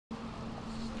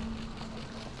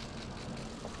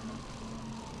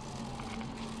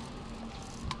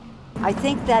I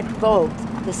think that vote,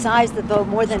 the size of the vote,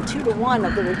 more than 2-to-1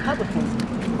 of the Republicans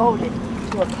voted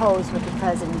to oppose what the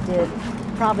president did,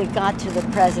 probably got to the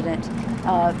president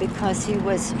because he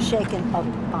was shaken up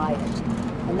by it.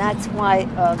 And that's why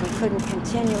we couldn't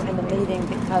continue in the meeting,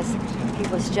 because he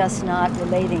was just not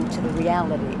relating to the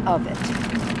reality of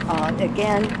it.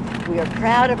 Again, we are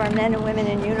proud of our men and women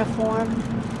in uniform.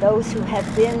 Those who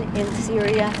have been in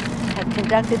Syria have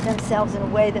conducted themselves in a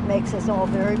way that makes us all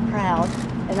very proud.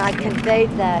 And I conveyed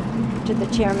that to the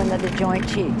chairman of the Joint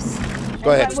Chiefs.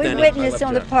 Go ahead. What we witnessed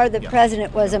on the part of the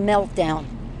president was a meltdown.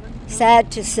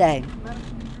 Sad to say.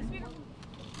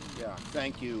 Yeah,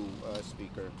 thank you,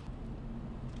 Speaker.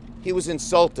 He was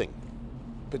insulting,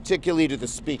 particularly to the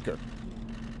Speaker.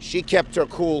 She kept her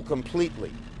cool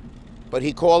completely, but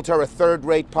he called her a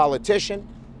third-rate politician.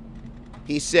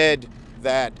 He said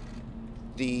that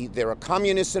there are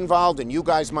communists involved and you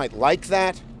guys might like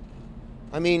that.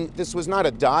 I mean, this was not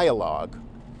a dialogue.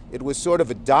 It was sort of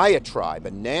a diatribe,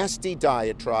 a nasty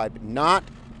diatribe, not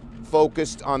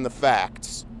focused on the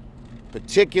facts,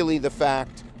 particularly the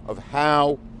fact of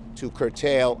how to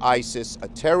curtail ISIS, a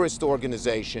terrorist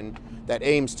organization that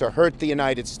aims to hurt the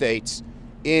United States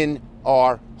in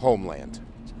our homeland.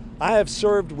 I have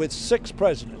served with 6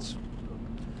 presidents.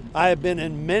 I have been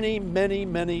in many, many,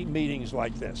 many meetings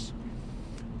like this.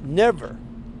 Never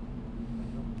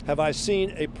have I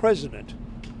seen a president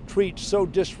treat so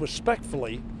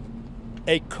disrespectfully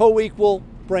a co-equal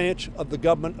branch of the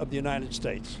government of the United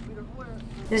States.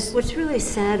 What's really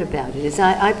sad about it is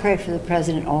I pray for the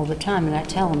president all the time, and I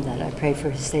tell him that. I pray for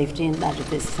his safety and that of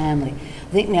his family.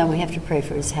 I think now we have to pray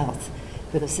for his health,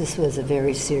 because this was a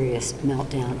very serious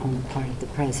meltdown on the part of the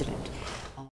president.